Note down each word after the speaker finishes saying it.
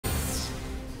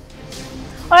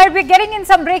All right, we're getting in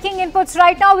some breaking inputs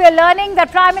right now. We are learning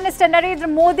that Prime Minister Narendra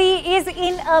Modi is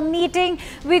in a meeting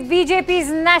with BJP's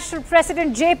National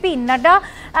President JP Nadda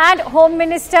and Home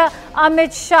Minister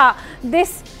Amit Shah.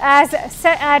 This as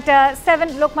at 7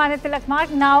 Lokmanya Tilak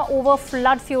Marg, now over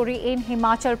flood fury in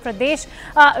Himachal Pradesh.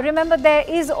 Remember, there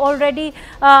is already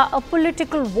a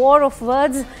political war of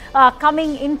words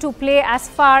coming into play as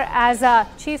far as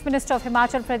Chief Minister of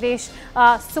Himachal Pradesh,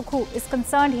 Sukhu, is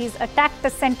concerned. He's attacked the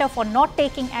centre for not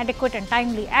taking adequate and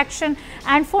timely action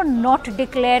and for not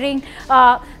declaring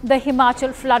the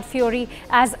Himachal flood fury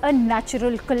as a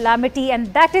natural calamity.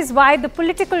 And that is why the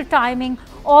political timing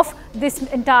of this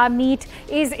entire meet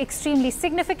is extremely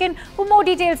significant. For more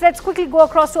details, let's quickly go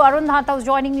across to Arun Dhata, who's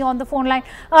joining me on the phone line.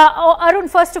 Arun,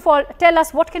 first of all, tell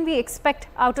us, what can we expect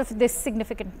out of this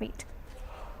significant meet?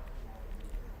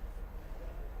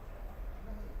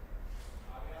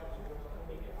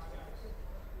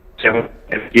 Of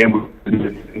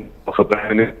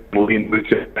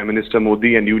Prime Minister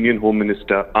Modi and Union Home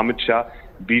Minister Amit Shah,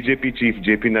 BJP Chief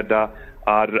JP Nadda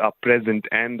are present,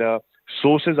 and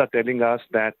sources are telling us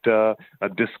that a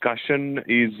discussion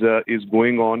is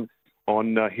going on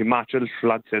Himachal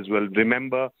floods as well.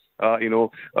 Remember,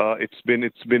 it's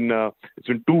been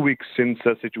 2 weeks since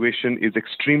the situation is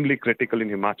extremely critical in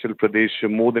Himachal Pradesh.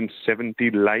 More than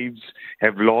 70 lives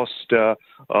have lost.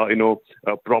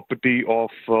 Property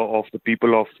of the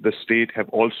people of the state have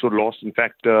also lost. In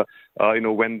fact,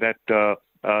 when that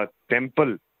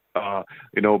temple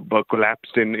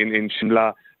collapsed in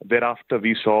Shimla, thereafter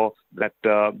we saw that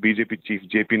BJP Chief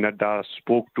JP Nadda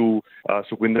spoke to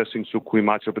Sukhvinder Singh, Sukhu,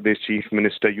 Himachal Pradesh Chief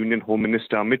Minister. Union Home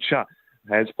Minister Amit Shah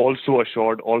has also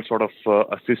assured all sort of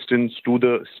assistance to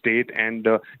the state, and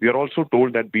we are also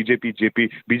told that BJP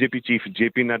Chief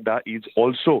JP Nadda is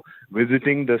also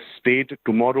visiting the state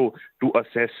tomorrow to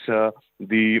assess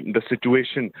the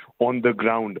situation on the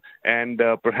ground, and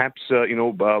perhaps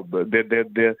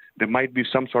there might be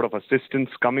some sort of assistance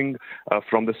coming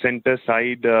from the center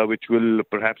side, which we'll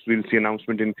see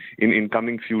announcement in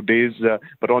coming few days.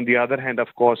 But on the other hand, of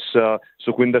course,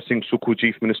 Sukhvinder Singh Sukhu,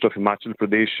 Chief Minister of Himachal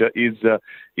Pradesh, is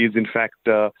in fact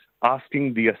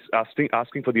asking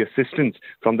for the assistance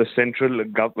from the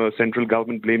central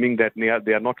government, blaming that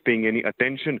they are not paying any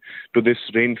attention to this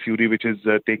rain fury which is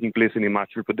taking place in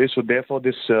Himachal Pradesh. So therefore,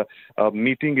 this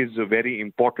meeting is very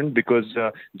important, because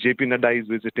JP Nadda is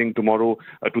visiting tomorrow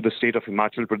to the state of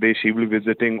Himachal Pradesh. He will be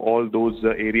visiting all those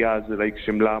areas like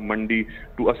Shimla, Mandi,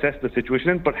 to assess the situation,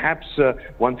 and perhaps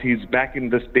once he's back in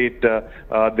the state,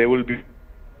 there will be.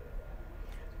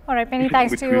 All right, many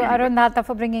thanks to you, Arun Dhata,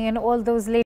 for bringing in all those latest